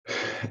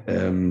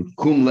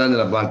Kum Len and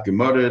Ablat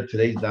Gemara.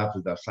 Today's daf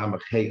is Daf Samach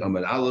Hey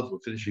Amad Aleph. We're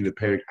finishing the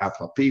Perik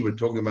Afapi. We're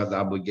talking about the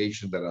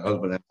obligation that a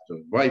husband has to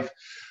his wife,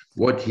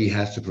 what he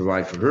has to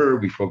provide for her.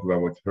 We spoke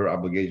about what her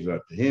obligations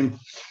are to him,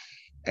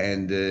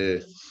 and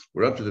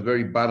we're up to the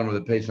very bottom of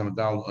the page.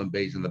 Samadal on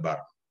base in the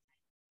bottom.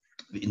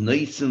 The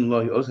Naisin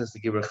law, he also has to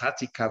give her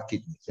Chatzi Kav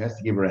Kitni. He has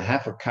to give her a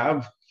half a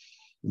kav,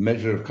 the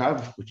measure of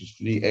kav, which is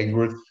 3 egg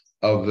worth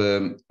of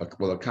a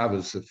kav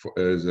is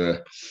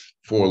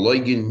 4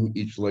 loigin,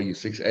 each loig is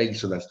 6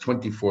 eggs, so that's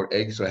 24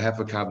 eggs. So half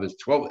a kav is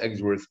 12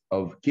 eggs worth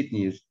of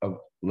kidneys of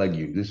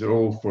legume. This is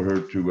all for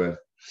her to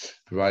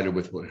provide her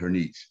with what her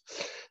needs.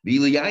 The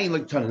Eliyayin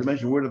like ton. I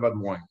mentioned a word about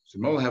wine. So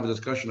we'll have a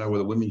discussion now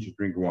whether women should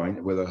drink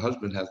wine, whether a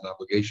husband has an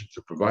obligation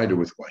to provide her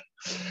with wine.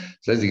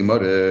 Says the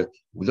Gemara,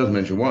 who doesn't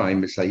mention wine,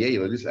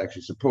 Messiah, this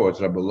actually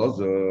supports Rabbi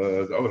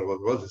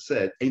Loza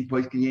said,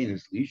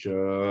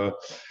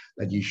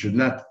 that you should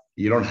not.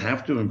 You don't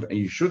have to, and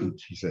you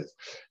shouldn't. He says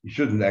you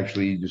shouldn't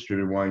actually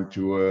distribute wine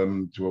to a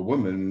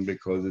woman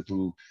because it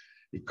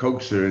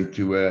coaxes her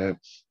into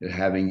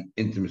having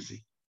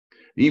intimacy.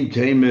 You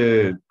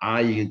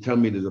can tell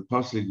me there's a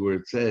passage where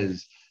it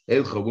says,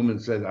 a woman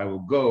says, I will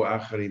go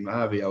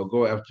I'll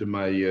go after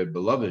my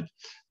beloved.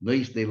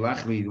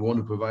 The one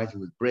who provides me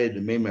with bread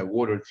and made my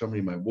water,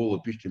 somebody my wool,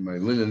 pished my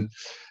linen,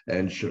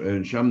 and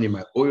shamni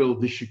my oil,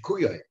 the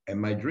shikuya, and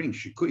my drink.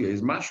 Shikuya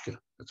is mashka.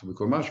 That's what we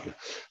call mashka.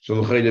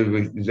 So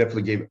the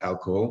definitely gave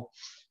alcohol.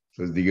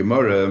 Says the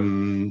Gemara,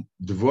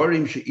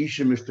 Dvorim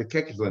she'isha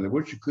mistakekes. The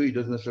word shikuya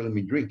doesn't necessarily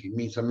mean drink. It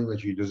means something that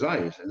she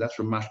desires, and that's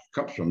where mashka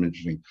comes from.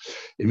 Interesting.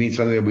 It means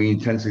something that we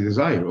intensely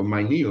desire. Or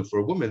my neil for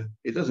a woman,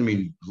 it doesn't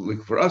mean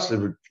like for us.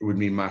 It would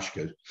mean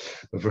mashka,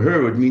 but for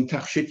her it would mean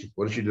tachshit.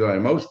 What does she desire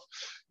most?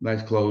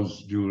 Nice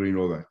clothes, jewelry, and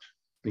all that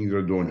things that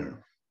adorn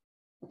her.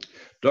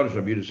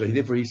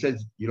 Therefore, he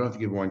says you don't have to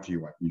give wine to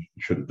your wife. You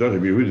shouldn't.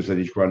 Others say how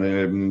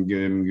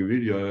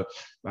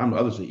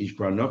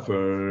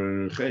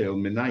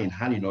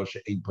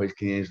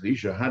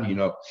do you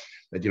know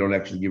that you don't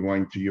actually give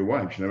wine to your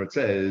wife? She never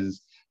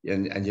says,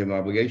 and you have an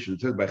obligation.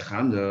 It says by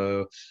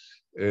Chana,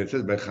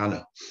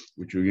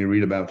 which we're going to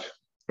read about,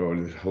 or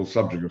the whole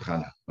subject of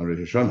Chana, on Rosh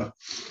Hashanah,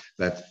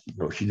 that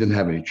she didn't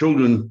have any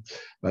children.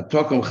 But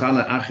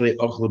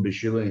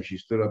and she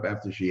stood up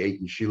after she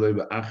ate in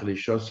Shiloh,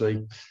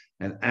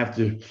 and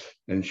after he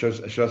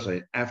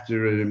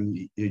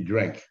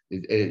drank.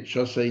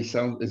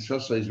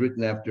 Shosai is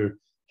written after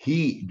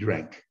he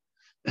drank.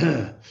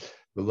 But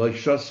like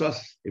Shosas,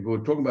 if we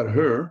were talking about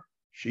her,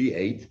 she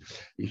ate,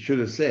 he should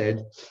have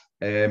said,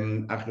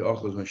 when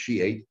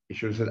she ate, it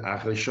should have said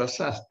Achre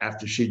Shosas,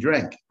 after she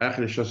drank.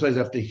 Achre Shosas is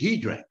after he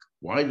drank.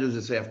 Why does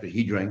it say after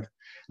he drank?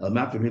 So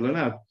but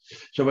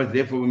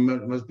therefore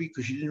it must be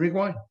because she didn't drink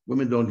wine.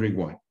 Women don't drink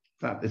wine.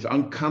 It's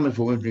uncommon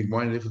for women to drink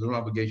wine, and therefore there's no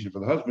obligation for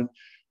the husband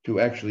to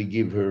actually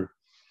give her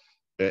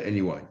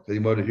any wine. So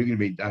if you're going to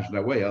be dashed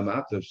that way,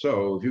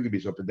 so if you could be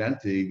so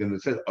pedantic, then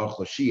it says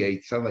she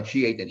ate. Sounds like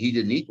she ate and he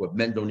didn't eat. What,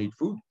 men don't eat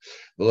food?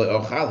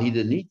 Well, he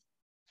didn't eat.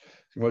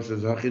 Someone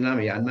says, the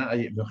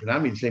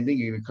same thing,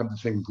 you're going to come to the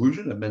same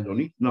conclusion that men don't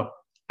eat? No.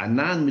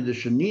 Anan with the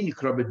shanini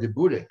krabet de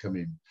bude come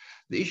in.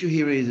 The issue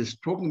here is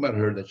talking about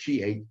her that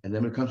she ate, and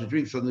then when it comes to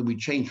drink, suddenly we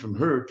change from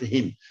her to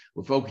him.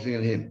 We're focusing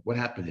on him. What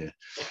happened here?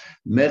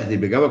 We're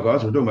talking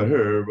about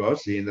her,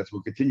 and that's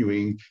we're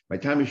continuing. By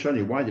time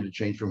Shani, why did it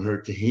change from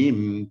her to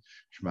him?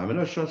 I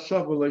must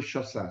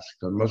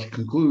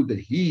conclude that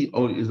he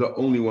is the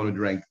only one who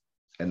drank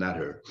and not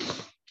her.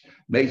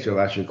 Makes you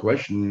ask your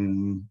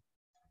question.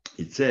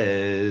 It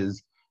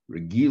says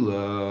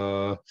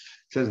Regila. It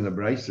says in the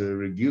Brisa,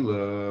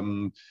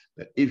 Regila,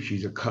 that if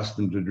she's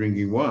accustomed to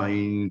drinking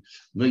wine,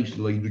 nice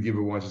like to give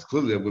her wine. It's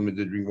clearly that women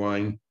that drink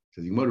wine. It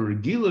says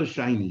Regila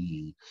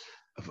shiny.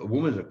 If a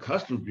woman is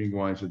accustomed to drinking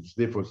wine, so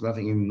therefore it's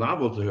nothing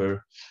novel to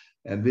her,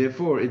 and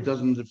therefore it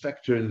doesn't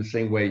affect her in the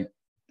same way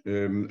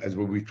as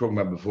what we were talking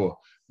about before.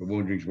 A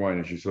woman drinks wine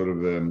and she sort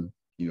of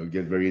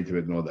get very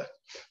intimate and all that.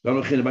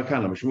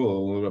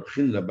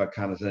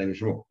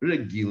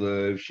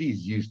 Regular, if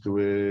she's used to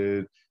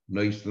it,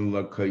 you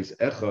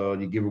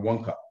give her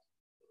 1 cup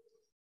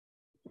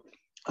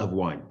of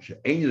wine.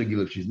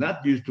 If she's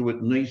not used to it,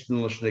 you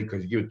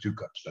give her 2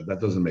 cups. That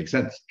doesn't make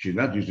sense. She's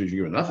not used to it,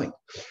 you give her nothing.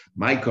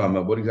 My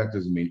karma, what exactly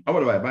does it mean?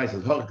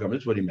 Says,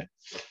 that's what he meant.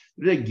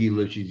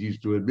 Regular, she's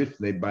used to it.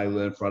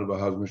 In front of her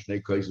husband,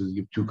 you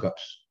give 2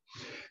 cups.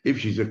 If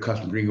she's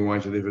accustomed to drinking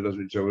wine, so if it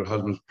doesn't show her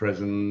husband's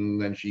present,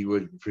 then she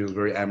would feel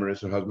very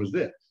amorous. Her husband's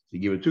there. So you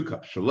give her 2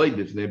 cups. So like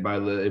this, if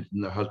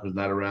the husband's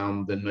not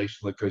around, then you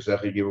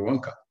give her 1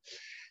 cup.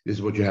 This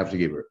is what you have to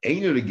give her.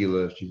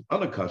 If she's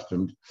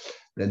unaccustomed,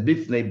 then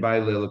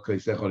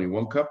only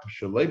 1 cup.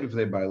 But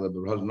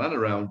her husband's not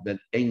around, then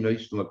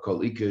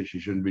she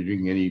shouldn't be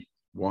drinking any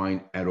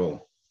wine at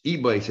all.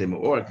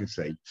 Or I could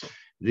say,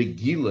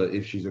 Regila,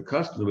 if she's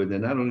accustomed to it,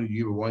 then not only do you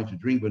give her wine to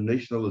drink, but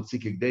national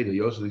tzikik data,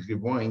 you also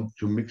give wine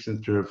to mix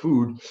into her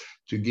food,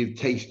 to give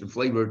taste and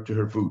flavor to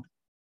her food.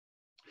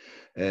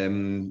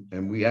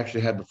 And we actually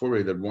had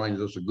before that wine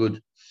is also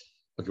good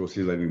Okay, we'll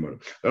see you later tomorrow.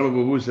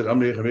 We're just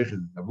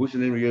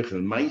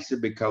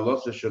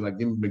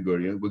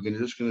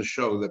going to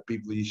show that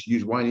people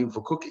use wine even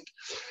for cooking,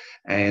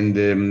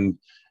 and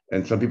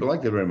some people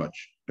like that very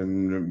much,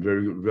 and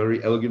very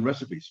very elegant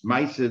recipes.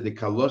 Maise the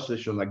kalosa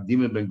shel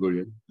Nagdim Ben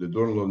Gurion, the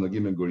daughter-in-law of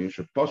Nagdim Ben Gurion,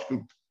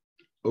 shepashku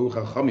o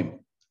chachamim.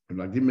 And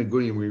Nagdim Ben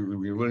Gurion,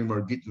 we're learning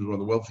more. Gittin was one of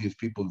the wealthiest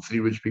people, the three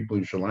rich people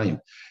in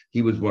Shalayim.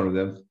 He was one of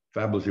them,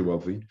 fabulously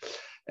wealthy.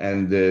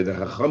 And the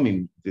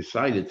Chachamim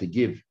decided to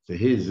give to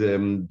his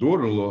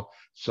daughter-in-law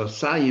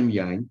sasayim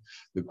yain,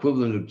 the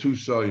equivalent of 2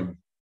 sayim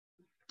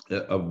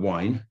of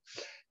wine,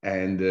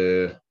 and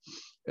a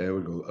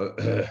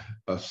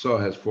saw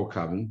has 4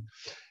 kavin,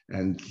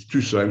 and 2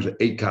 sayim,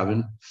 8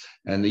 kavin,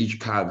 and each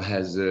kav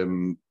has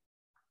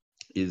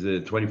is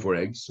 24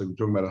 eggs. So we're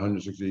talking about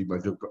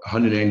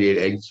 198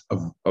 eggs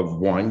of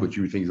wine, which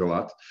you would think is a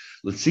lot.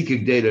 Let's seek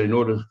data in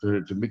order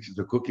to mix it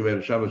to cook. You had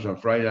a Shabbos on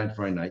Friday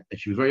night, and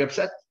she was very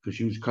upset because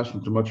she was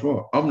accustomed to much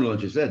more.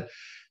 She said,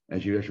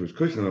 and she actually was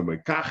cursing them. I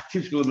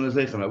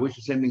wish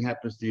the same thing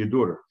happens to your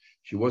daughter.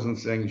 She wasn't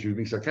saying, she was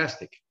being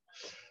sarcastic.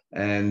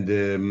 And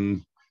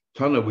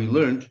Tana, we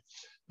learned,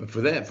 but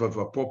for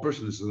a poor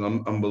person, this is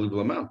an unbelievable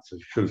amount. So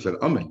she should have said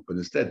amen. But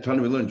instead,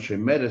 Tana, we learned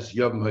shemeres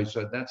yavam.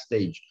 So at that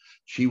stage,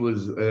 she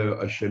was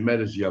a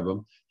shemeres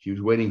yavam. She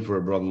was waiting for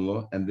her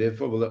brother-in-law, and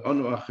therefore,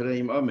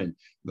 amen.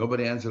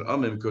 Nobody answered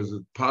amen because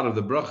part of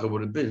the bracha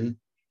would have been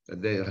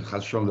that the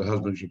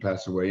husband should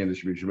pass away and there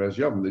should be shemeres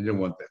yavam. They didn't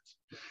want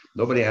that.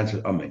 Nobody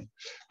answered amen.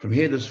 From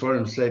here, the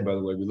Sfarim say, by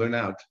the way, we learn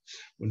out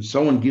when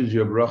someone gives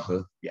you a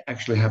bracha, you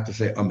actually have to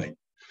say amen.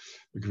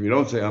 Because if you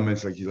don't say amen,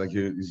 it's like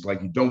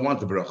you don't want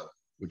the bracha,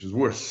 which is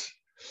worse.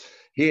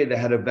 Here, they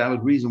had a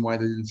valid reason why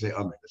they didn't say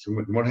amen. So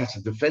one has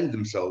to defend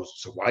themselves.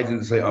 So why didn't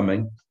they say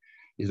amen?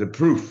 Is a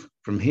proof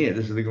from here.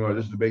 This is the Gemara.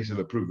 This is the basis of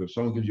a proof. If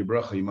someone gives you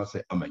bracha, you must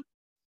say amen.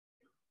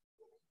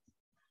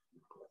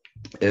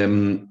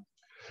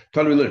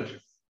 Tell we learned.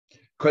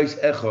 Kais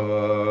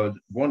echad,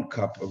 1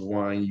 cup of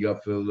wine,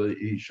 yafil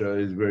isha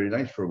is very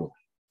nice for a woman.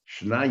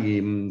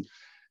 Shnayim,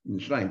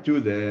 2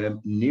 of them,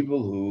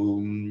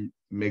 nivel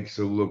makes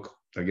her look.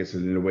 I guess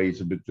in a way it's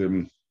a bit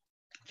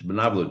it's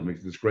benevolent, makes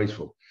it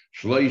disgraceful.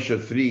 Shloisha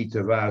 3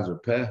 tavaz or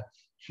peh.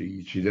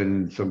 She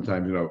then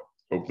sometimes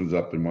opens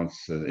up and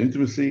wants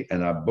intimacy,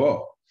 and abba.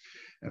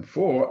 And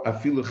 4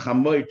 afilu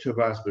chamoy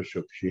tavaz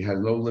b'shuk. She has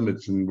no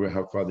limits in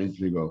how far the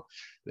intimacy goes.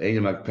 The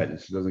einamak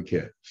penis, she doesn't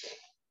care.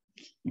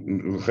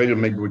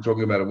 Maybe we're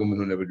talking about a woman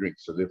who never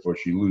drinks, so therefore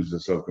she loses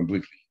herself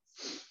completely,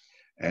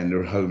 and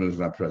her husband is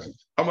not present.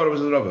 Amar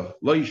was Rava.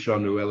 Lo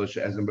yishanu ela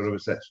she'ezem b'Rava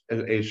says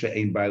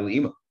she'ein ba'il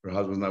ima. Her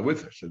husband's not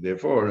with her, so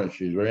therefore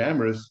she's very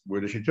amorous. Where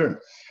does she turn?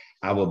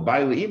 I will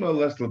ba'il ima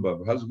less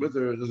labov. Her husband with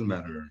her, it doesn't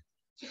matter.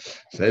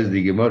 Says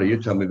the Gemara, you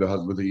tell me the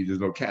husband with her, there's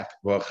no cap.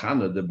 Well,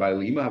 Chana, the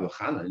ba'il ima have a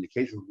Chana. In the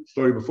case of the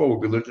story before,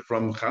 we learned it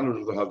from Chana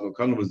was the husband.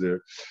 Chana was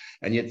there,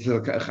 and yet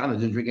Chana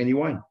didn't drink any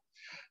wine.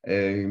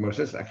 Gemara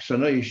says,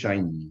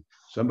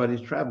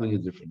 somebody's traveling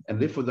is different. And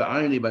therefore the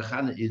irony by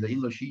Chana is that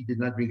even though she did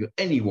not drink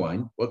any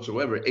wine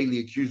whatsoever, Eli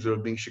accused her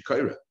of being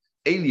shikaira.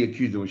 Eli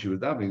accused her when she was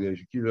davening there.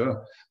 She accused her,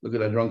 oh, look at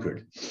that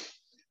drunkard.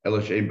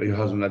 Your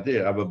husband not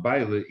there.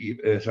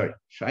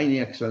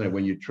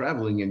 When you're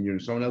traveling and you're in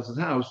someone else's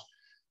house,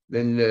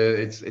 then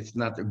it's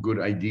not a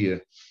good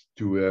idea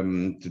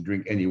to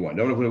drink any wine.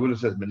 No, when it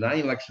says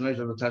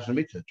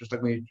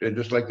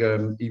just like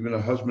even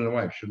a husband and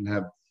wife shouldn't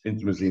have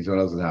intimacy in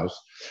someone else's house.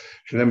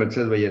 It says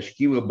says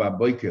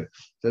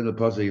the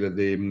pasuk that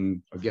they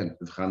again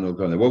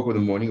they woke up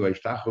in the morning.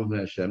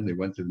 They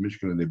went to the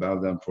Mishkan and they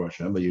bowed down for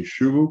Hashem.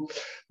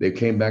 They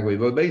came back. They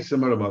went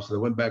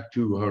back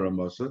to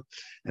Haramasa,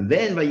 and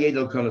then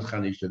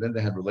then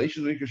they had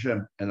relations with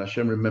Hashem, and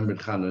Hashem remembered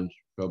Chana and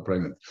fell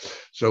pregnant.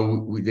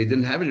 So they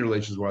didn't have any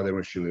relations while they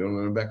were Shili. They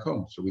went back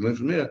home. So we learned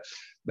from there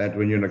that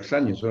when you're in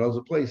Aksanya, so else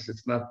a place,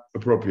 it's not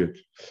appropriate.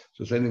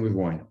 So same thing with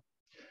wine.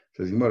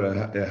 Says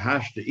Gemara,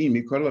 hash the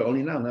imi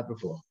only now, not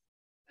before.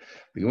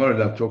 The Gemara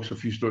now tells a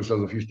few stories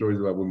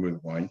about women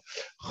with wine.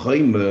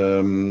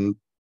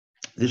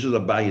 This is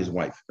Abaye's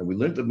wife, and we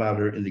learned about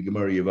her in the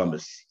Gemara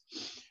Yavamis.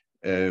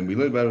 And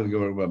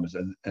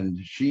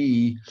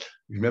she,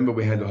 remember,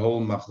 we had the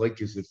whole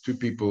machlekes of 2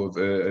 people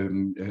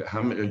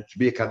to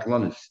be a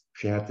katlanis.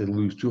 She had to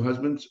lose 2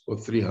 husbands or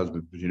 3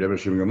 husbands, but she never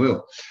shiving a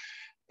lil.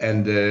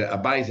 And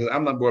Abaye says,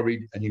 I'm not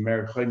worried. And he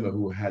married Chayma,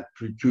 who had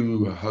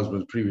 2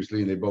 husbands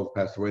previously, and they both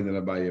passed away. And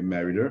then Abaye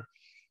married her.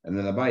 And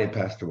then Abaye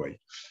passed away.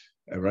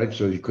 All right.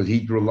 So because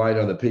he relied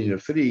on the opinion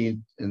of 3,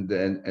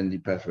 and he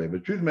passed away. But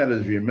the truth of the matter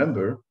is,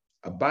 remember,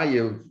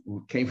 Abaye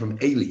came from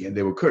Eli, and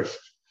they were cursed.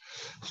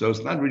 So it's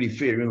not really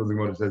fair, even though the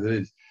Gemara says it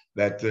is,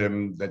 that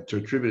to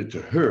attribute it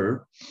to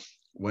her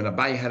when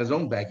Abaye had his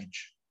own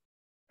baggage.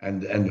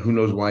 And who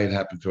knows why it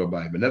happened to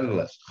Abaye. But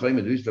nevertheless,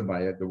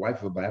 Abaye, the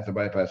wife of Abaye, after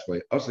Abaye passed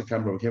away, also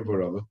came for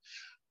Rava.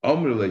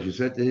 She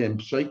said to him,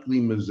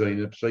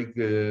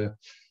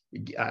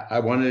 I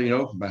want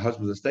to, my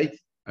husband's estate.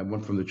 I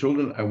want from the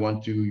children, I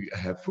want to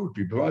have food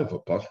be provided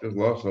for. Pascha's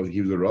law, so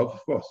he was a Rav,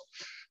 of course.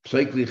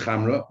 Psaikli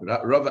Chamra,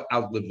 Rava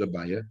outlived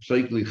Abaya.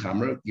 Psaikli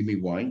Chamra, give me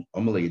wine. I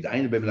know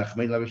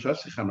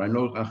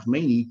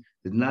Achmeni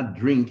did not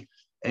drink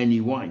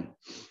any wine.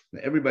 Now,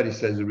 everybody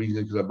says the reason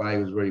is because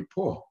Abaya was very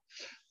poor.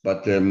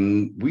 But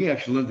we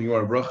actually learned in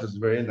Gemara Brachas at the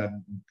very end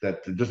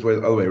that just all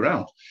the way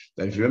around.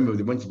 That if you remember,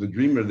 they went to the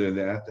dreamer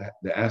there.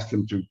 They asked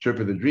him to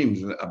interpret the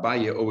dreams. And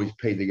Abaya always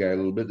paid the guy a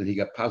little bit, and he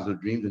got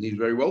positive dreams, and he's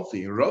very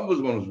wealthy. And Rav was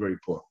the one who was very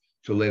poor.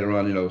 So later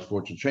on, his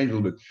fortune changed a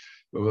little bit.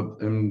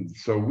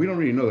 So we don't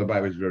really know that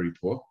Abaya was very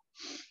poor.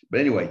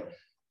 But anyway,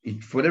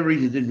 for whatever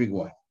reason, he didn't drink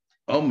wine.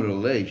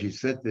 She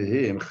said to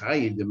him,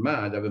 I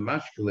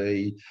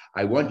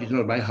want you to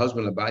know my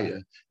husband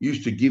Abaya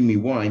used to give me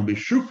wine, but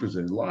shukras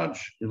in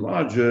large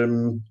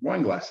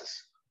wine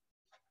glasses.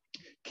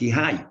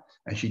 Kihai.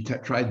 And she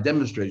tried to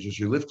demonstrate. So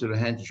she lifted her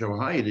hand to show how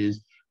high it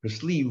is. Her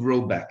sleeve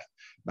rolled back.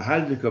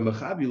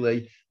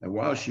 And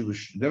while she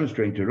was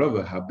demonstrating to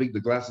Rava how big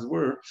the glasses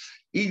were,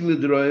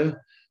 her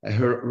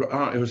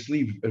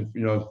sleeve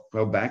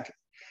fell back.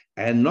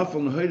 And not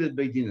from the Hoyded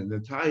Beitin, and the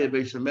entire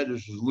base of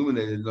Medrash was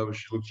illuminated. And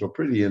she looked so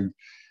pretty, and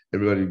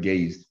everybody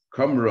gazed.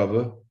 Come,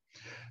 Rava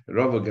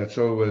got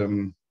so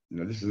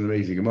this is an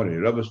amazing Gemara.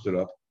 Rava stood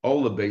up.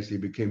 All the base, he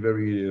became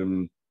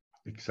very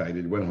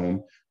excited. Went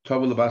home.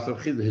 Tavel Abbas of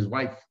Chizda, his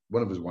wife,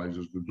 one of his wives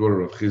was the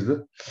daughter of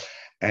Chizda,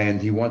 and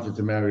he wanted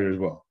to marry her as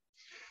well.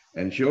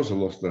 And she also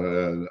lost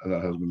her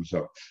husband.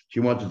 So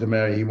she wanted to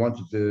marry. He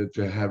wanted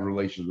to have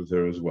relations with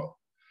her as well.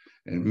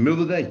 In the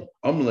middle of the day,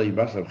 what's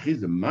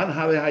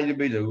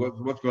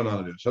going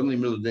on there? Suddenly, in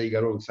the middle of the day, you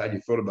got all excited.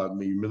 You thought about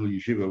me, middle of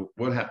yeshiva.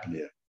 What happened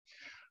here?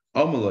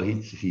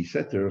 He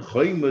said to her, I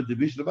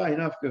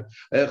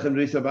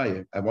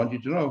want you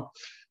to know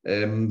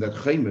that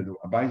Chayma,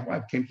 Abayi's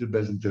wife, came to the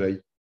Bezin today,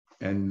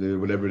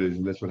 and whatever it is,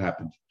 and that's what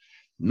happened.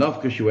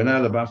 Nafka, she went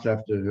out of after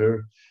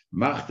her.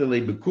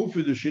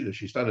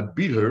 She started to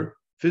beat her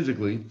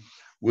physically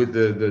with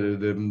the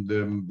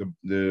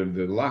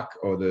lock,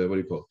 or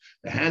the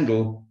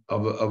handle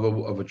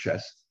of a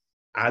chest.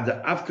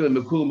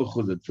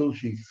 Till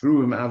she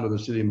threw him out of the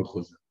city of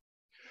Mechuzah.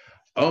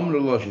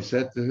 She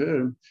said to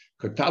her,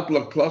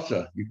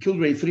 you killed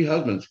already 3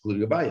 husbands,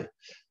 including Abaya.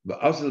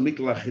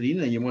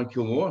 And you want to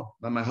kill more?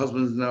 Now my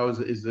husband now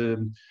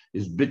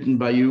is bitten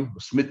by you,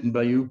 smitten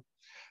by you,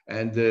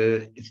 and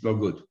it's no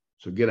good.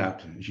 So get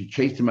out. And she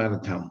chased him out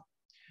of town,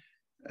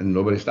 and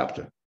nobody stopped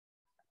her.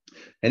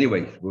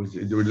 Anyway,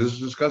 they were just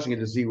discussing it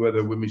to see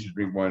whether women should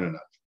drink wine or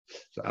not.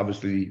 So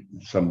obviously,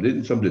 some did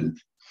and some didn't.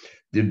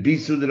 The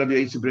Bisu the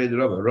Rabbi Yisrael Brei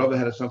Rava. Rava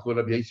had a son called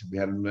Rabbi Yisrael. We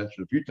had him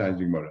mentioned a few times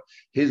in Gemara.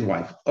 His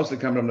wife, also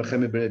came Rabbi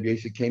Nechem ben Rabbi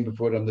Yisrael, came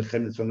before Rabbi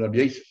Nechem, the son of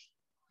Rabbi Yisrael,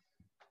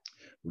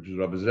 which was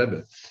Rabbi's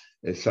Rebbe,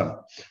 his son.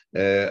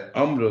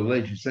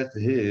 Amra, she said to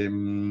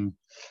him,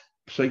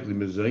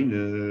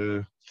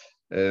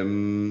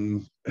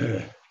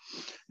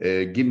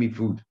 give me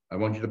food. I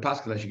want you to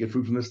pass, and I should get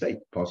food from the state.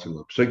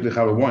 Possible.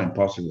 Wine.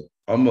 Possible.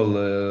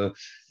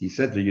 He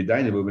said to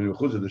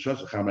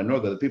Yudaina, I know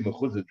that the people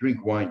of Chuzah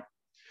drink wine.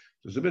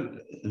 So it's a bit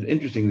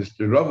interesting.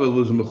 The Rava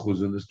was in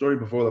Mechuzah. The story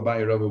before the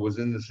Abaye Rava was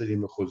in the city of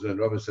Mechuzah, and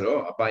Rava said,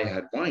 "Oh, Abaye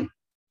had wine."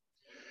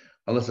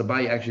 Unless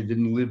Abaye actually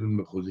didn't live in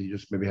Mechuzah, he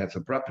just maybe had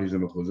some properties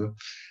in Mechuzah,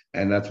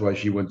 and that's why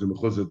she went to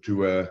Mechuzah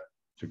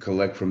to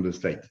collect from the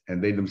state.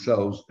 And they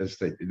themselves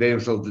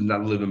did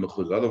not live in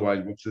Mechuzah.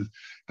 Otherwise,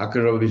 how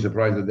can Rava be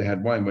surprised that they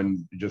had wine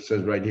when it just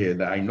says right here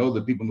that I know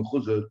the people in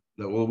Mechuzah,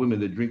 that all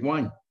women that drink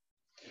wine.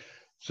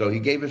 So he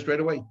gave her straight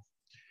away.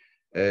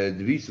 The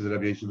visa that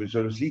Rabbi Yisrael,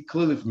 so to see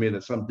clearly from here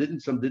that some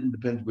didn't,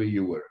 depends where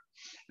you were.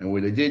 And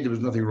where they did, there was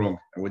nothing wrong.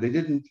 And where they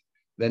didn't,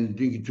 then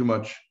drinking too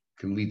much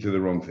can lead to the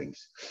wrong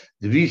things.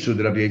 The visa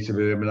that Rabbi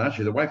Yisrael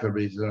Menashe, the wife of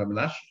Rabbi Yisrael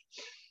Menashe,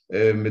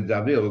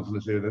 Medavil, from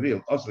the city of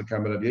Davil, also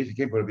came Rabbi Yisrael,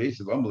 came for Rabbi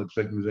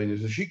Yisrael,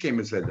 so she came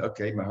and said,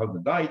 okay, my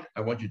husband died,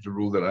 I want you to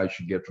rule that I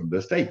should get from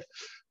the state.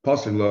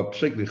 Pasigla,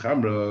 psikli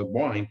chamra,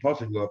 wine,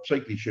 pasigla,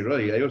 psikli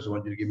shirai, I also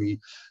want you to give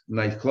me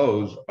nice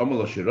clothes.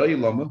 Amala shirai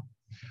lama.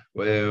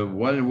 What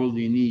in the world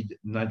do you need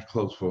nice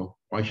clothes for?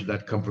 Why should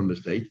that come from the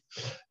state?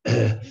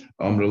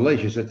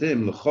 She said to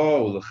him,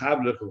 so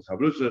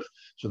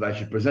that I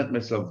should present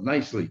myself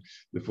nicely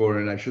before,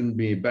 and I shouldn't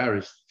be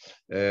embarrassed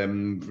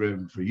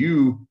for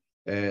you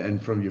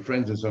and from your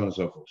friends and so on and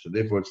so forth. So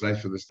therefore, it's nice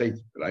for the state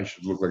that I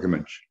should look like a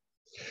mensch.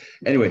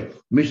 Anyway,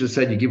 Mishnah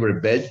said you give her a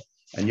bed,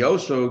 and you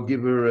also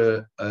give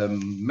her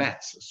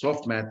mats, a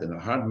soft mat and a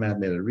hard mat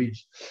made of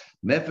reeds.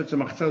 What did you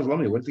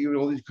give her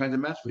all these kinds of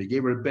mats for? You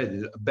gave her a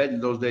bed. A bed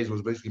in those days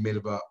was basically made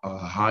of a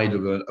hide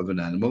of an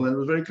animal, and it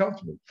was very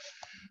comfortable.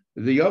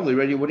 The Yavli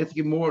ready, what do you have to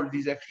give more of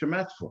these extra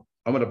mats for?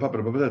 I'm going to pop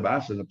it up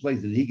in a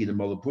place that he get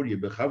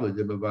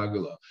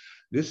the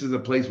This is a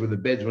place where the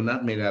beds were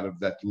not made out of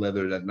that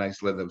leather, that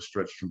nice leather that was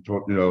stretched from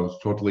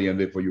totally, and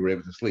therefore you were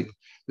able to sleep.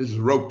 This is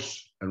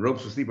ropes, and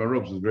ropes to sleep on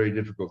ropes is very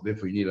difficult.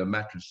 Therefore, you need a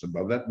mattress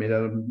above that made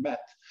out of a mat.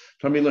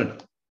 So let me learn.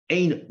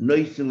 Ain't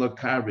nice in la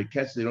carve. You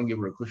don't give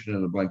her a cushion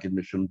and a blanket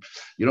mission.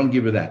 You don't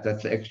give her that.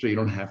 That's the extra. You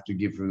don't have to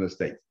give from the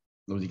state.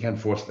 You can't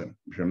force them.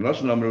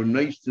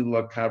 Nice in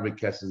la carve.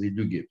 You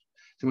do give.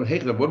 So what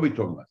are we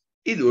talking about?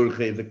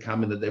 If the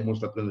comment that they won't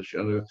sleep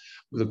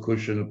with a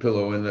cushion, a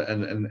pillow, and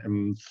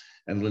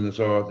linen,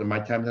 so in my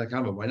time that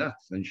comment, why not?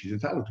 And she's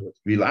entitled to it.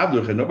 We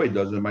love her, nobody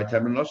does it. In my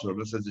time, and also,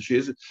 but says that she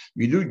is.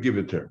 You do give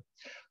it to her.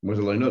 We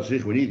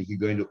need to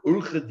go into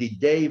urche di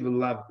day, we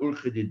love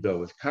urche di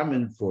do. It's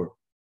common for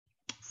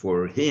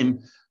him,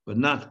 but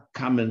not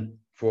common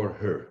for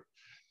her.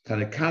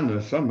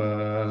 Tanakana, some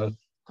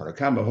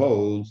Tanakama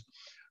holds.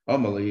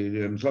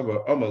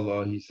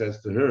 Amala, he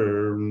says to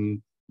her,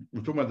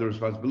 we're talking about the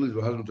responsibilities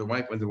of a husband to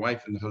wife, when the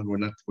wife and the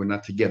husband were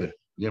not together.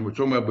 Yeah, we're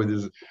talking about, but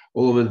there's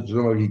all of it.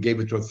 He gave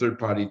it to a third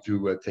party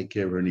to take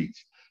care of her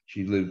needs.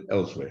 She lived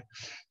elsewhere.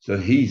 So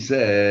he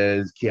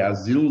says, Ki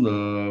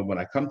azilna, when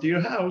I come to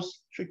your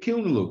house,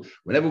 shekilnalu.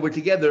 Whenever we're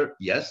together,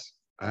 yes,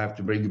 I have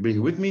to bring it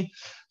with me.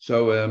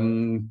 So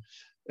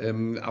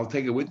I'll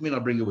take it with me and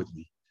I'll bring it with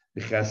me.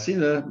 When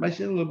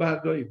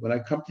I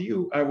come to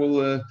you, I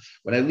will.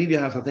 When I leave your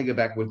house, I'll take it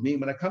back with me.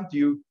 When I come to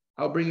you,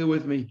 I'll bring it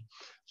with me.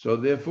 So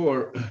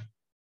therefore,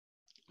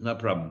 no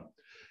problem.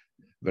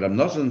 But I'm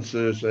not saying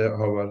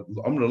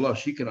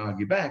she can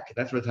argue back.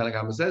 That's what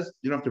Tanakama says.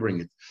 You don't have to bring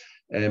it.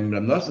 And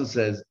Ramnasan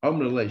says,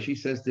 she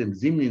says to him,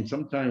 Zimnin,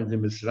 sometimes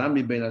in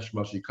Misrami Ben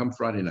Hashmash, you come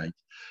Friday night.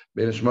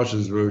 Ben Hashmash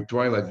is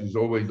twilight is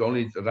always the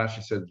only,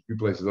 Rashi said a few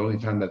places, the only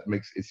time that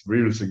makes it's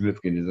really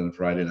significant is on a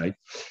Friday night.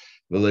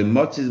 Well, the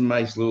mutz is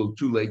nice, a little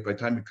too late. By the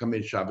time you come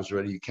in Shabbos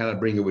already, you cannot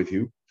bring it with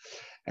you.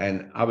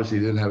 And obviously,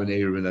 you didn't have an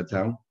Erev in that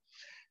town.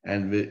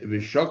 And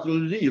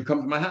you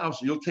come to my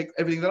house, you'll take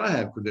everything that I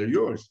have because they're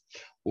yours.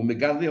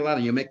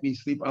 You make me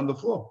sleep on the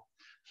floor.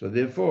 So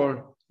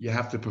therefore, you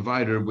have to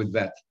provide her with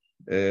that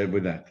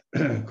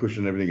cushion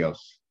and everything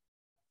else.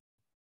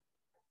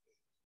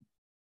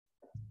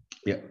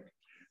 Yeah.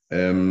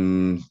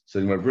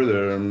 So my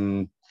brother,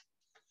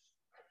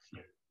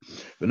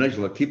 the nice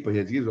little keeper,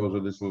 he gives also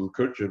this little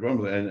kerchief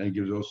and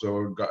gives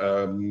also like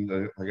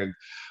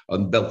a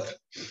belt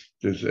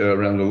just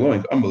around the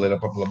loins.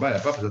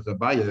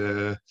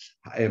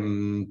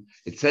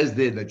 It says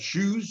there that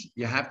shoes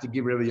you have to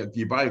give her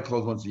you buy her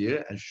clothes once a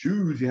year, and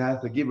shoes you have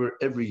to give her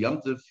every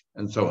Yom Tov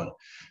and so on.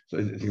 So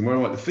if you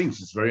want to think,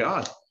 it's very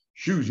odd.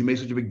 Shoes you make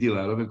such a big deal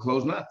out of, and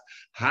clothes not.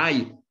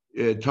 Hi.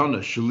 Tana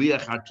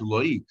shliach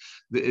hatuloi.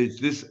 It's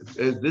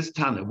this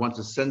Tana wants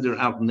to send her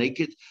out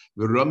naked.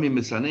 V'rami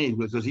misanei,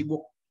 because he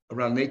walks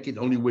around naked,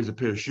 only wears a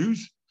pair of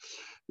shoes.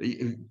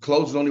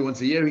 Clothes only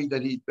once a year. He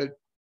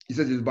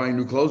says he's buying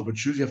new clothes, but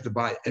shoes you have to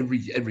buy every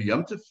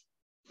Yom Tov.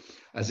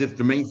 As if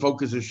the main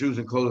focus is shoes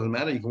and clothes doesn't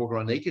matter. You can walk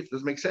around naked. It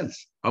doesn't make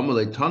sense.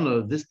 This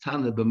Tana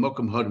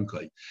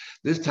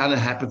This Tana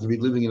happens to be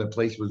living in a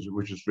place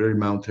which is very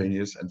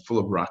mountainous and full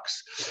of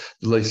rocks.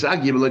 He needs 3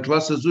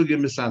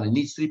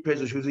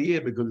 pairs of shoes a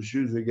year because the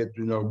shoes they get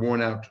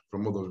worn out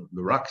from all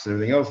the rocks and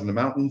everything else in the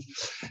mountains,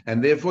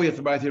 and therefore you have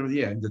to buy it every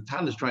year. And the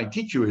Tana is trying to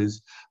teach you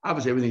is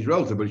obviously everything's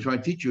relative, but he's trying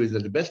to teach you is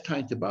that the best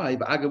time to buy.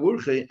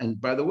 And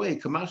by the way,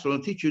 Kamash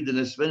will teach you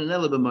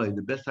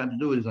the best time to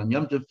do it is on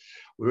Yom Tov.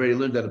 We already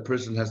learned that a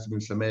person has to be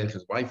Sameach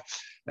his wife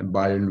and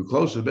buy her new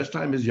clothes. So the best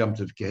time is Yom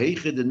Tov.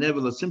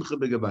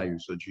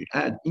 So she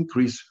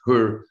increase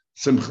her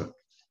simcha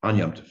on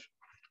Yom Tov.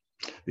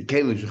 The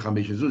Kalim you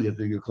have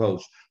to get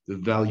clothes. The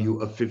value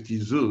of 50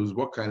 zuz.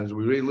 What kind of?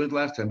 We already learned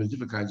last time. There's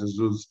different kinds of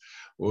zuz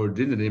or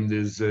dinanim.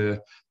 There's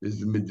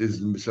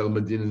Misel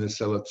Medina and the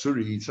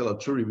Selatsuri.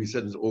 Selatsuri, we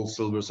said, is all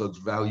silver, so its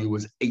value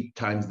was 8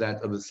 times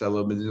that of the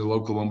Sela Medina, the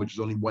local one, which is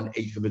only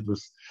 1/8 of it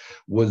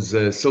was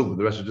silver.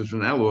 The rest are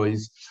different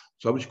alloys.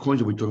 So how much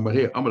coins are we talking about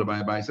here? Amar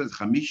Abai says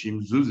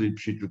Chamishim Zuzi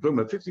Pshit. We're talking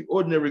about 50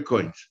 ordinary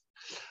coins,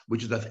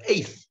 which is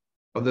 1/8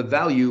 of the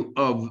value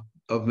of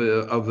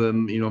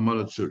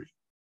Manatsuri.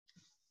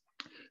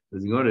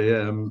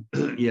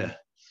 Yeah.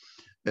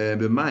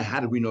 But how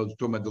do we know it's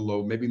talking about the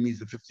low? Maybe it means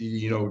the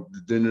 50, the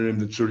dinner and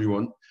the Tsuri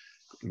one.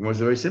 It was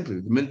very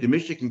simply. The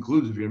Mishnah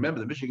concludes, if you remember,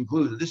 the Mishnah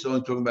concludes that this is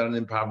only talking about an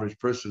impoverished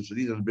person, so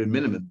these are the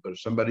minimum. But if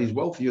somebody's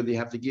wealthier, they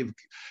have to give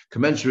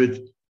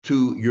commensurate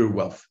to your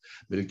wealth.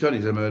 But somebody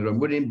who's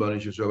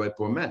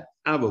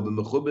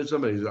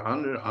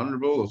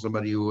honorable, or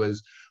somebody who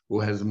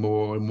has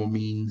more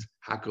means,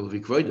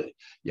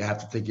 you have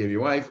to take care of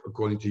your wife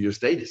according to your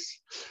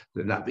status.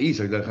 Not the East.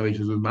 If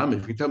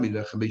you tell me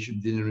that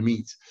Chamishim dinner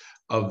means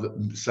of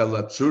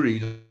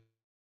Salatsuri,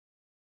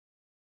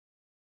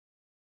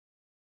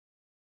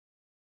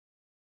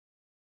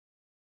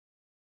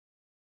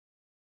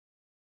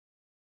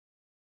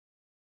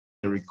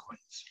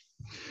 coins.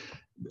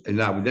 And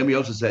now, then we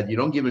also said you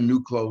don't give her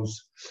new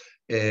clothes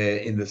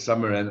in the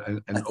summer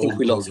and I think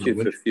we lost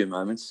you for a few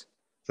moments.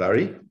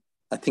 Sorry?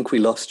 I think we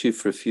lost you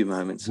for a few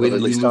moments. Where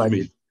did you lose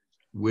me?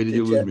 Where did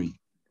you lose me?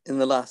 In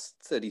the last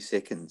 30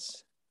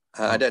 seconds.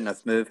 I don't know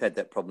if Merv had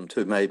that problem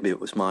too. Maybe it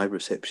was my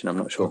reception. I'm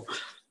not sure.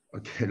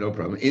 Okay, no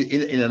problem.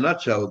 In a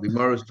nutshell, the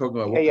Gemara is talking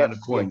about what kind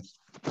of coins.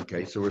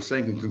 Okay, so we're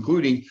saying in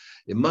concluding,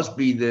 it must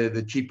be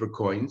the cheaper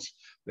coins.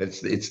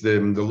 It's the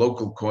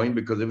local coin,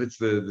 because if it's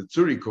the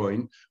Tsuri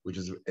coin, which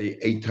is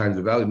 8 times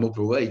the value,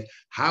 multiple 8,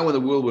 how in the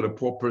world would a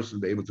poor person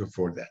be able to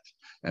afford that?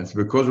 And so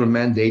because we're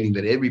mandating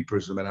that every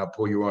person, no matter how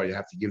poor you are, you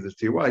have to give this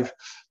to your wife,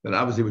 then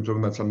obviously we're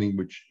talking about something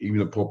which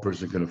even a poor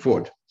person can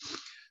afford.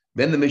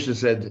 Then the Mishnah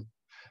said,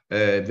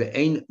 the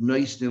ain't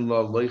nice in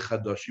law loy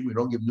chadashim. We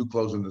don't give new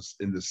clothes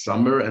in the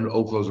summer and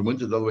old clothes in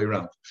winter, the other way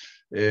around.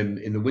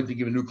 In the winter,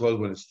 give a new clothes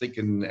when it's thick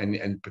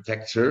and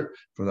protects her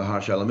from the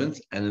harsh elements.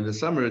 And in the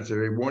summer, it's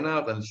very worn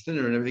out and it's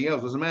thinner and everything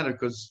else. Doesn't matter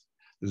because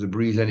there's a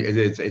breeze and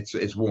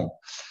it's warm.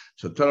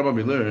 So Torah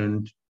we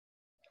learned,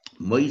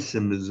 let's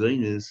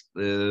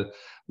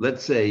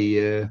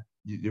say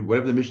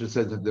whatever the Mishnah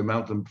says that the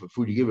amount of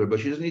food you give her, but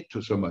she doesn't eat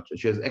so much.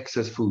 She has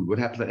excess food. What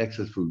happens to that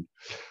excess food?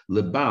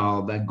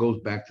 Lebal, that goes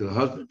back to the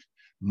husband.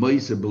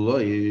 Moisa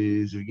beloy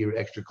is if you give her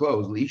extra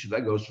clothes. Leisha,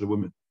 that goes to the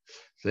woman.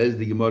 Says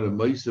the Gemara,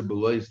 Moisa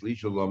beloy is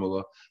Leisha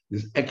lamala.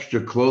 This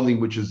extra clothing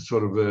which is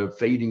sort of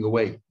fading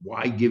away.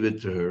 Why give it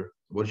to her?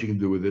 What she can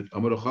do with it?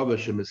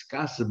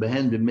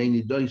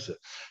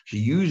 She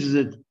uses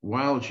it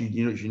while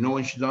she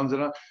when she dons it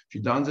on. She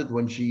dons it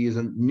when she is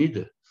in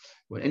nida.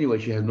 Well, anyway,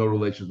 she has no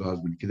relation to the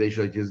husband.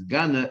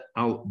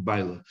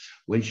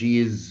 When she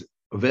is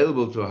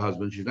available to her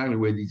husband, she's not going to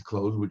wear these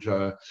clothes, which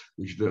are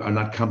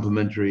not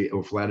complimentary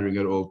or flattering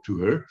at all to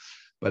her.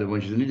 But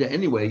when she's in nida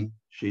anyway,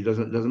 she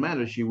doesn't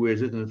matter. She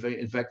wears it, and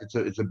in fact,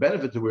 it's a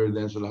benefit to wear it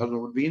then, so the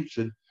husband would be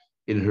interested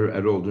in her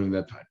at all during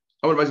that time.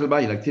 Otherwise, we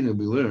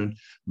learned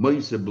when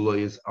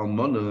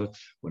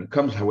it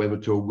comes, however,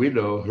 to a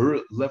widow,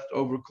 her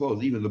leftover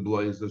clothes, even the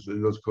blois,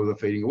 those clothes are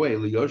fading away.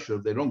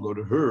 They don't go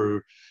to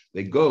her;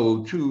 they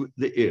go to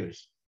the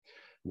heirs.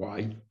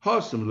 Why?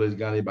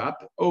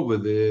 Over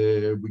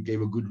there, we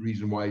gave a good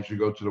reason why you should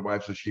go to the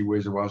wife, so she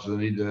wears a wash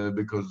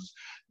because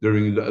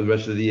during the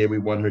rest of the year we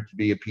want her to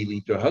be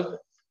appealing to her husband.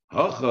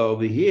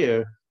 Over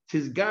here,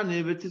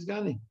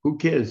 tizgani. Who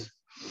cares?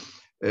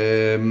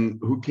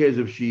 Who cares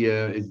if she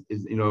is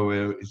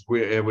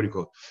where what do you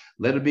call it?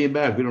 Let her be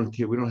embarrassed. We don't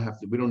care. We don't have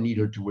to. We don't need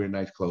her to wear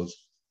nice clothes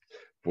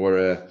for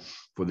the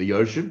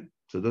Yarshim.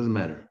 So it doesn't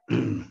matter.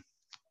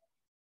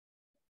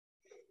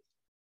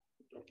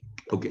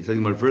 Okay,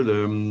 so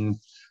further.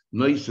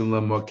 Nice and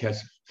more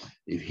kesef.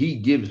 If he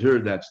gives her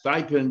that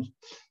stipend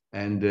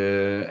and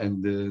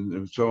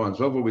so on and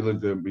so forth, we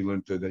learned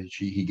that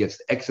he gets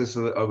the excess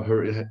of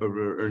her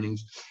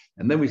earnings.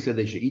 And then we said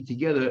they should eat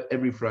together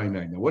every Friday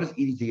night. Now, what does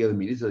eating together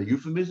mean? Is it a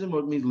euphemism or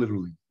it means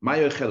literally?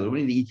 Maya chelas.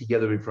 We need to eat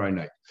together every Friday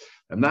night.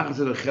 I'm not going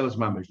to say chelas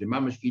mamash. The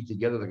mamash eat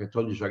together, like I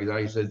told you.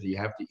 Shagidari says that you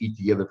have to eat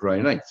together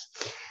Friday nights.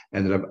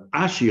 And Rav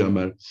Ashi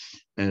Amar,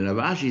 and Rav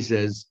Ashi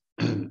says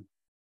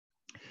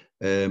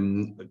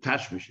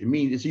tashmish. It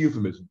means it's a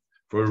euphemism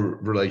for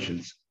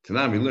relations.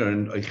 Tonight we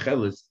learned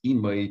oichelis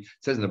imay.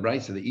 Says in the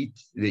Brisa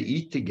they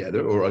eat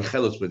together or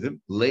oichelis with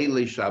him.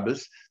 Leile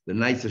Shabbos, the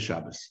nights of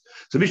Shabbos.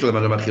 So mishlam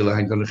adam achila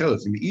hain kan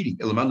oichelis. Eating.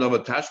 Elamanda of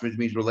attachment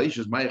means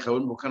relations.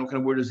 Ma'achalim. What kind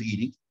of word is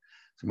eating?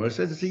 So it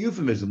says it's a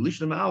euphemism.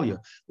 Lishna ma'alia.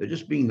 They're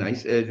just being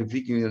nice,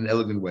 speaking in an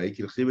elegant way.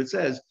 It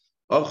says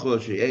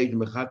achla she ate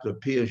mechata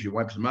pia. She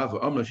wipes her mouth.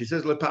 She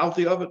says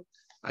lepalti of it.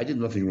 I did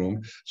nothing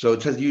wrong. So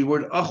it says the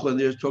word achla.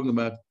 There's talking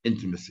about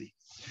intimacy.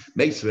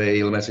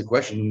 Meisvei, let me ask a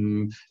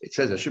question. It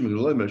says Hashim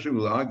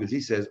argues.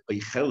 He says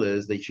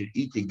they should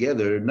eat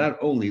together, not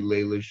only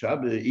Leila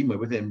Shabbos Ima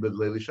with him, but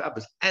Leila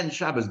Shabbos and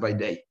Shabbos by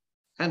day.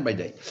 And by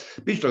day.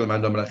 Bishtal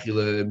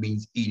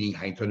means eating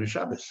Hainton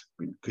Shabbos.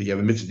 Because you have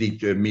a mitzvah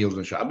to eat meals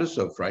on Shabbos,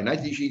 so Friday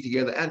night you should eat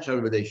together and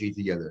Shabbos by day you should eat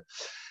together.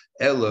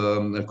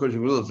 Of course,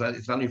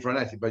 it's not only Friday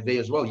night, by day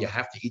as well. You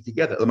have to eat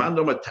together.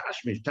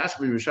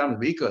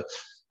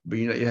 But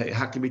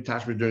how can be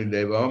tashmid during the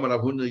day?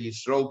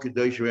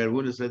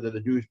 Huna said that the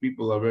Jewish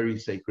people are very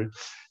sacred,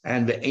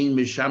 and the ein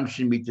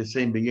mishamshim be the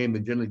same begin,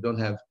 but generally don't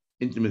have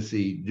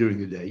intimacy during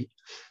the day.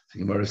 So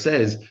Gemara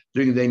says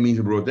during the day means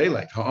in broad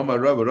daylight.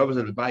 Rava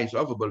said the bias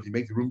offer, but if you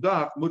make the room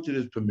dark, mutter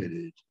is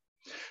permitted.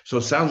 So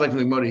it sounds like from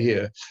the Gemara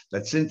here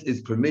that since it's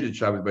permitted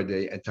Shabbos by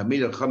day, and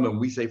Tamid al when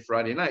we say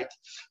Friday night,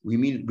 we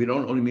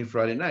don't only mean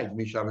Friday night, we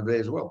mean Shabbos by day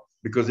as well.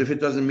 Because if it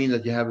doesn't mean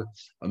that you have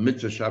a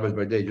mitzvah Shabbos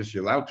by day, just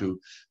you're allowed to,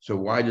 so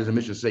why does the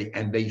Mishnah say,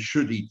 and they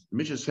should eat? The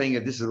Mishnah is saying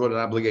that this is what an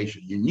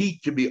obligation. You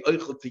need to be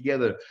oichel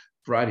together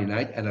Friday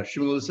night, and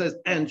Hashemah says,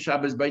 and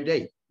Shabbos by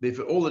day. If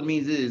all it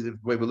means is, if the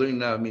way we're learning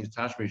now, it means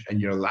tashmish, and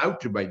you're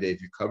allowed to by day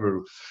if you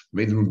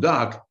make the room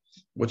dark,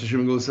 what's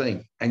Hashemah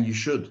saying? And you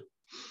should.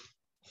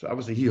 So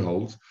obviously he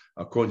holds,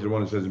 according to the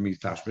one who says it means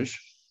tashmish,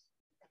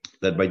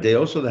 that by day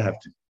also they have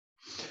to.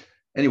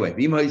 Anyway,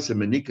 Bima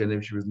Manika, and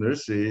if she was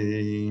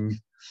nursing.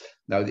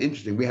 Now it's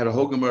interesting. We had a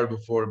whole Gemara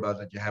before about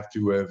that you have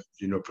to,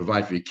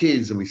 provide for your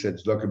kids, and we said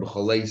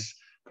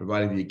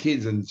providing for your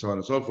kids, and so on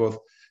and so forth.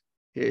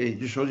 It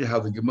just shows you how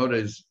the Gemara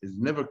is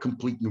never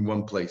complete in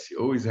one place. You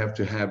always have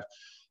to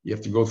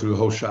go through the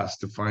whole Shas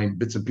to find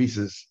bits and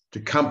pieces to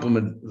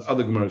complement the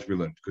other Gemaras we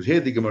learned. Because here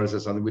the Gemara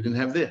says something we didn't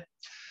have there.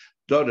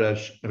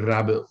 Dorash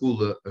Rabba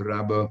Ula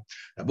Rabba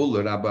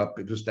Abula Rabba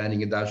was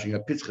standing and dashing a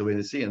pitzcha in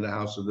the sea in the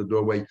house of the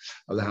doorway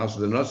of the house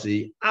of the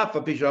Nasi.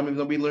 Afa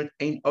Pishamim we learned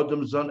Ain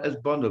Adam Zon as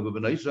Banda of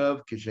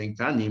Benaisav Kisheng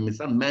Tanim. It's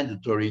not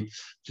mandatory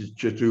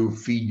to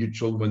feed your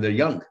children when they're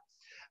young.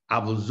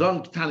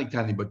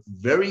 But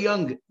very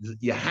young,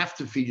 you have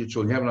to feed your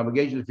children. You have an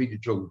obligation to feed your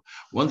children.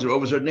 Once they're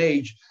over a certain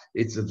age,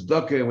 it's a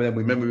tzedakah. And then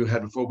we remember we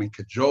had before, we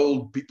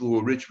cajoled people who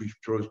were rich. We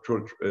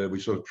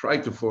sort of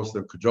tried to force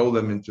them, cajole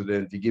them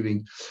into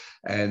giving,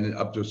 and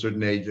up to a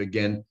certain age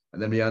again.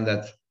 And then beyond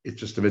that,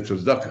 it's just a mitzvah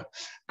tzedakah.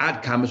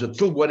 Ad kamas,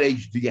 until what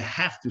age do you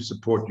have to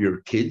support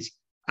your kids?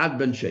 Ad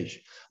ben sheish,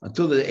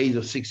 until the age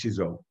of 6 years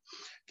old.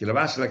 A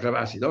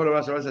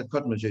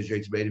cotton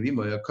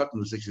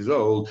 6 years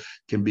old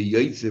can be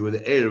yaitze with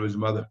the heir of his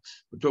mother.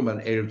 We're talking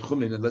about an heir of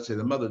tchumin, and let's say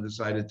the mother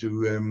decided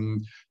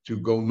to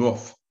go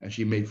north and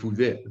she made food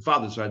there. The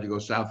father decided to go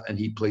south and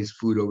he placed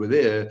food over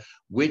there.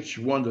 Which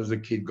one does the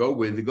kid go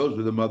with? It goes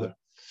with the mother.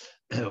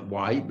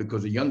 Why?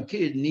 Because a young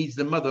kid needs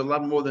the mother a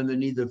lot more than they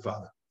need the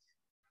father.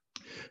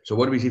 So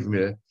what do we see from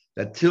here?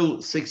 That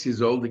till 6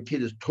 years old, the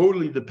kid is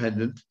totally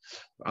dependent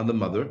on the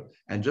mother.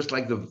 And just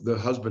like the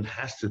husband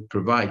has to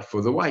provide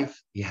for the wife,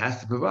 he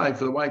has to provide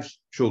for the wife's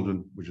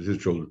children, which is his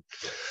children.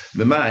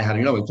 How do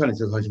you know? It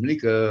says,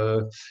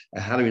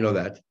 how do we know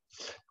that?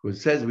 Because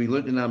it says, we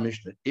learned in our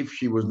Mishnah, if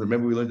she was,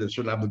 remember we learned that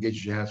certain obligation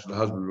she has for the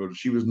husband, if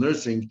she was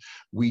nursing,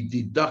 we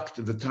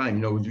deduct the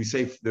time. We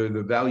say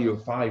the value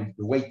of 5,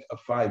 the weight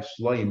of 5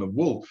 slayim of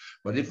wool.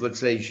 But if, let's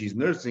say, she's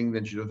nursing,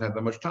 then she doesn't have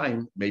that much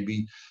time.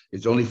 Maybe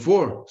it's only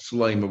 4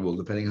 slayim of wool,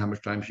 depending on how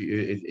much time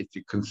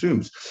it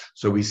consumes.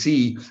 So we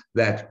see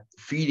that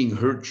feeding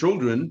her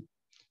children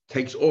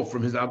takes off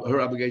from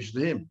her obligation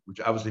to him, which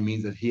obviously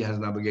means that he has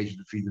an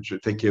obligation to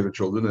take care of the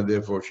children, and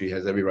therefore she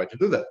has every right to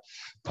do that.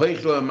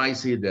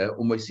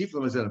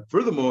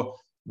 Furthermore,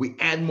 we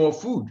add more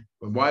food.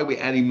 And why are we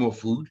adding more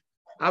food?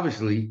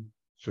 Obviously,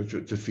 so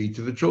to feed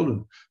to the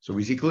children. So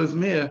we see clearly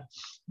from here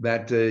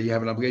that you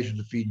have an obligation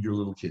to feed your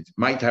little kids.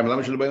 My time,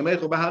 because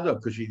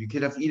the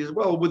kid has to eat as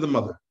well with the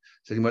mother.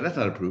 Saying, well, that's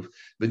not a proof.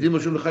 But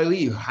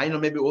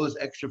maybe all this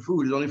extra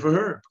food is only for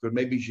her, because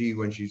maybe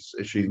when she's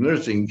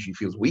nursing, she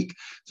feels weak,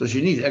 so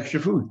she needs extra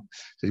food.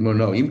 Saying, well,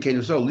 no.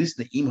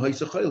 Listen,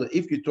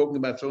 if you're talking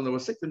about someone that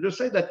was sick, then just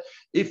say that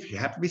if you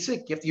have to be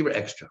sick, you have to give her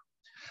extra.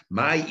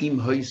 Why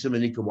is the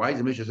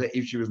Mishnah say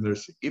if she was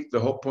nursing? If the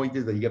whole point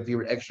is that you have to give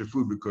her extra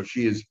food because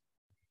she is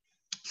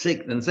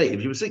sick, then say if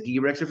she was sick, you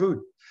give her extra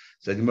food.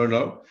 Said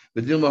no.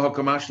 Maybe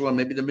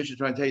the Mishnah is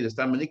trying to tell you that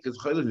Stamanik is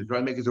trying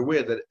to make us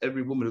aware that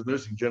every woman who's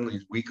nursing generally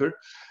is weaker,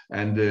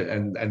 and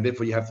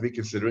therefore you have to be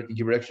considerate and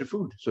give her extra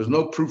food. So there's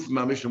no proof from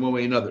our Mishnah one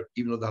way or another,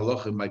 even though the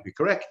halacha might be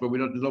correct, but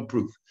there's no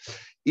proof.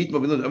 You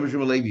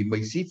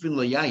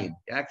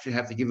actually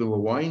have to give them a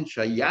wine.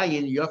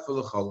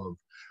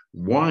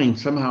 Wine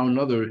somehow or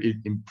another it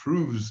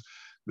improves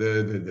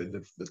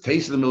the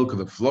taste of the milk or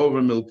the flow of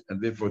the milk,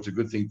 and therefore it's a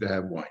good thing to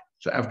have wine.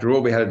 So after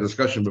all, we had a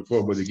discussion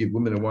before whether you give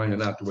women a wine or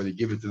not, or whether you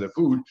give it to their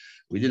food.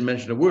 We didn't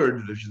mention a word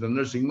that if she's a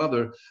nursing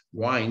mother,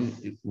 wine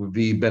would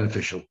be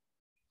beneficial.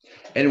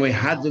 Anyway,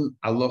 Hadin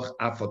Aloch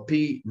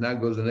Afapi. Now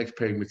goes the next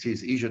parak.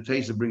 Mitzias Isha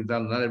Tesa brings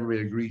down. Not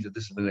everybody agrees that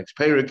this is the next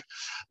parak.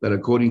 That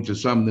according to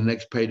some, the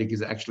next parak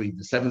is actually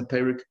the 7th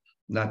parak,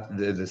 not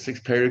the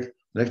 6th parak.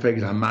 The next parak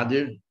is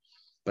Hamadir.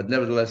 But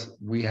nevertheless,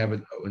 we have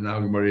it now.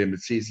 Gemara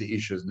Mitzias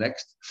Isha is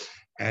next.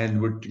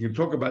 And we're going to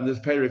talk about this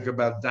parak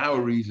about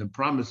dowries and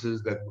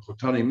promises that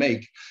Chotani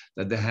make,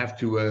 that they have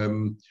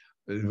to,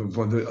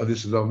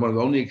 this is one of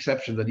the only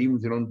exceptions that even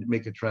if you don't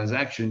make a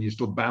transaction, you're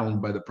still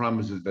bound by the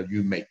promises that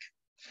you make.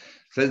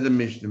 Says the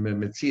Mishnah,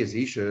 Metzias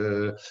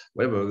Isha,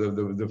 whatever,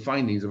 the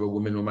findings of a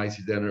woman who might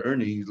see down her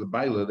earnings, the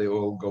Baila, they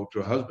all go to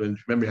a husband.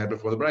 Remember, he had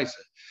before the Brisa.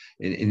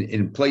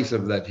 In place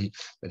of that,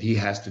 he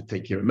has to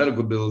take care of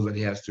medical bills, that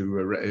he has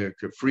to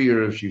free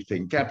her if she's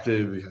taken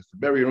captive, he has to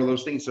bury her, all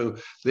those things. So,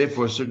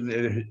 therefore,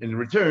 in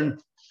return,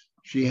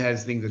 she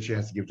has things that she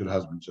has to give to the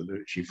husband. So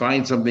she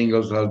finds something,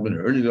 goes to the husband,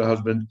 her earnings to the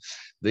husband,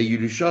 the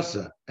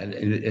Yerushasa, and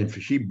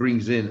if she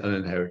brings in an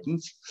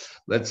inheritance,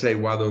 let's say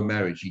while they're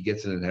married, she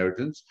gets an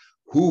inheritance.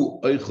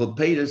 Who Eichel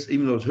paid us,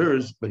 even though it's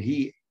hers, but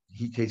he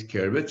takes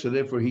care of it, so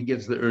therefore he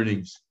gets the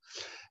earnings,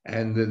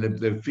 and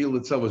the field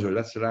itself is hers.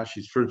 That's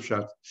Rashi's first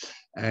shot,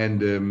 and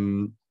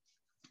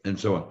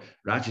so on.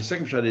 Rashi's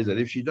second shot is that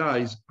if she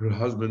dies, her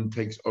husband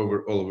takes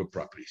over all of her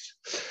properties.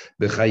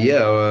 The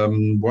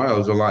Chayeh, while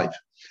he's alive,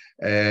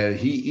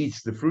 he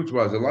eats the fruits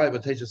while he's alive.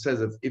 But Tesha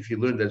says if you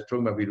learn that it's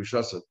talking about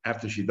Virushasa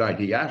after she died,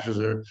 he yashes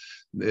her.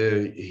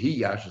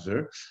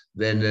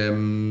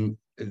 Then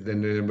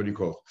what do you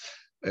call it?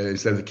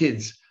 Instead of the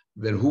kids,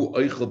 then who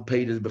Eichel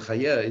paid is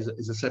B'chayah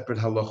is a separate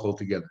halach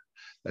altogether.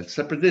 That's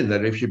separate in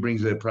that if she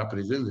brings the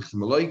properties in,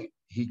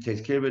 he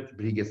takes care of it,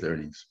 but he gets the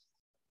earnings.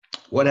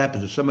 What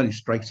happens if somebody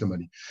strikes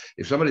somebody?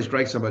 If somebody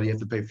strikes somebody, you have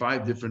to pay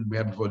 5 different, we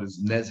have before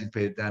this nezik,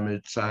 pay the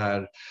damage,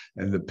 tsar,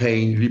 and the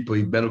pain,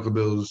 ripui, medical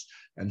bills,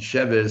 and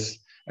sheves,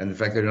 and the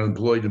fact that you're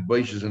unemployed, the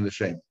boishes and the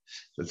shame.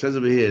 So it says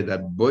over here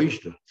that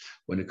boishta,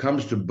 when it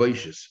comes to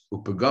boishes,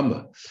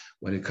 upagama,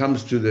 when it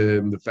comes to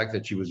the fact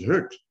that she was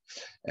hurt,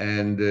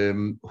 and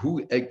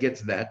who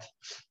gets that?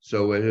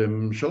 So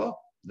shalom,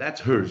 that's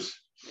hers.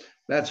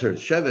 That's hers.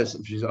 Sheves,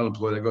 if she's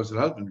unemployed, that goes to the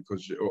husband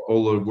because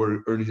all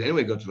her earnings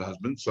anyway go to the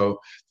husband. So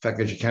the fact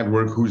that she can't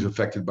work, who's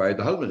affected by it?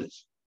 The husband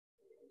is.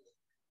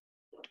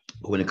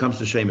 But when it comes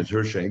to shame, it's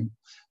her shame,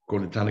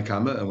 according to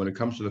Tanakama. And when it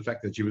comes to the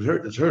fact that she was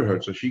hurt, it's her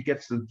hurt. So she's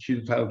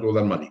entitled to all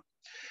that money.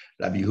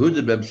 Rabbi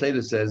Yehuda ben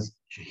Seder says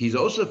he's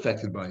also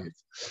affected by it.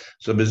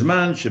 So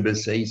Bisman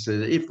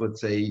Shebeseisa, if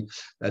let's say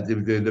that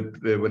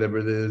the whatever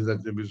it is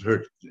that it was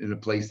hurt in a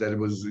place that it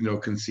was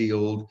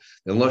concealed,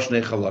 then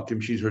Loshne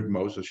Chalakim, she's hurt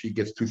most, so she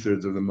gets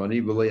 2/3 of the money.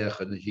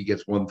 He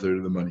gets 1/3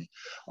 of the money.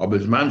 Or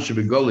Bisman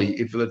Shebegoli,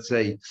 if let's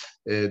say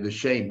the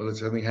shame, let's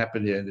say something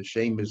happened there, and the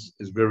shame is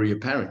very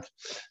apparent,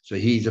 so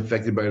he's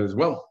affected by it as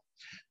well.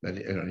 That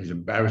he's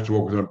embarrassed to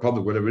walk with her in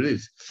public, whatever it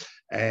is.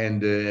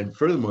 And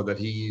furthermore, that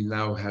he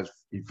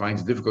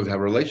finds it difficult to have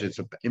a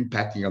relationship, it's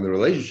impacting on the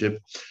relationship,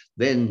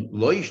 then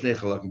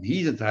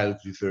he's entitled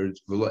to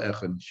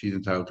 2/3, she's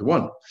entitled to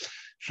 1.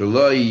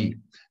 Shaloi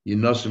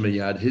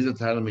Yinosim, his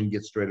entitlement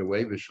gets straight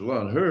away, but Shaloi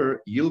on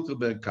her, Yilka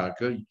ben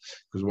Karka,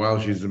 because while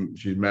she's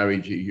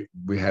married,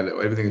 we had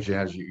everything that she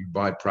has, you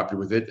buy property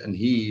with it, and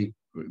he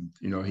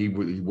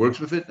works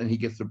with it, and he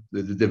gets the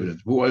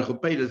dividends.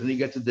 And he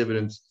gets the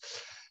dividends.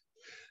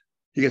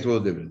 He gets all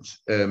the dividends.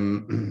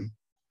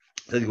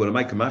 First of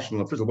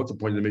all, what's the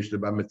point of the Mishnah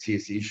about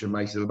Matthias Isha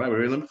Ma'aseh L'Bayis?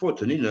 We learned before.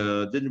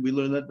 Tanina, didn't we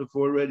learn that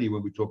before already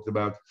when we talked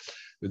about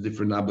the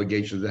different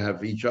obligations they have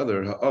for each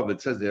other?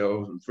 It says there,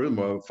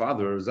 furthermore,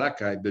 father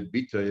Zakai, but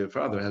Bita, your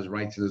father has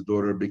rights in his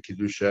daughter,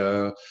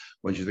 Bikidusha,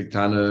 when she's a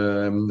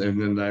Tana, and then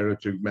Naira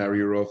to marry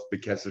her off,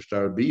 Bikesa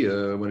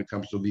Shtarabia, when it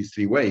comes to these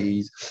three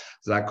ways.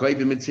 Zakai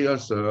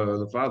B'Mitzias,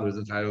 the father is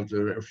entitled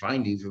to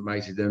findings of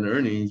Ma'aseh and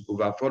earnings,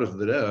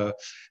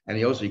 and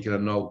he can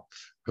annul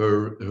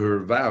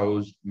her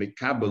vows.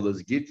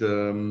 Mekabelas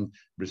Gita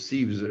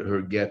receives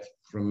her get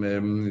from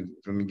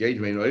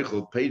engagement.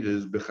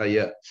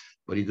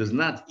 But he does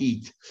not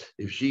eat.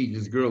 If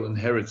this girl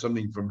inherits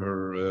something from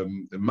her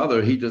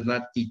mother, he does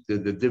not eat the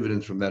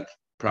dividends from that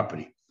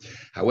property.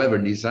 However,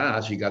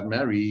 Nisa, she got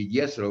married.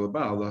 Yes,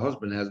 the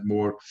husband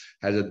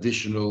has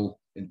additional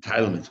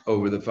entitlements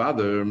over the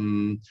father.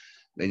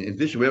 In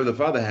addition, whatever the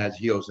father has,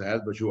 he also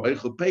has. But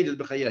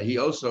he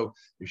also,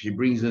 if she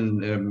brings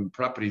in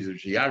properties, if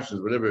she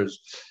yarshes, whatever is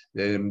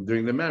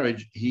during the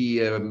marriage,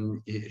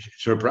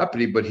 it's her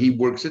property, but he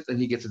works it and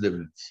he gets the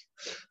dividends.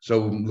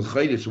 So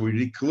we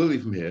read clearly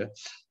from here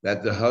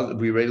that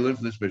we already learned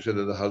from this Mishnah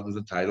that the husband is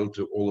entitled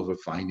to all of her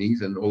findings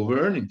and all of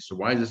her earnings. So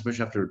why does this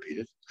Mishnah have to repeat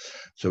it?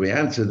 So we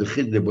answer the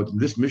Chiddush, but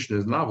this Mishnah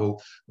is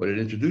novel. What it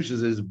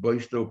introduces is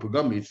Boishto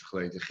Pagami.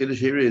 The Chiddush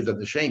here is that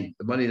the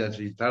money that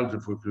she's entitled to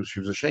because she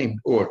was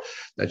ashamed or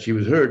that she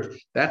was hurt,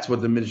 that's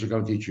what the Mishnah is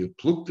going to teach you.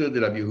 Plukta de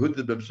Rabbi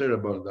Yehuda b'Msei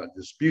Rabbanan, that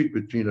dispute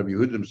between Rabbi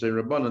Yehuda and Msei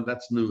Rabbanan,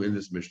 that's new in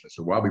this Mishnah.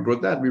 So while we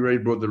brought that, we already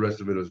brought the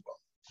rest of it as well.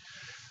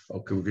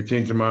 Okay, we'll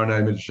continue tomorrow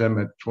night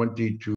at 22.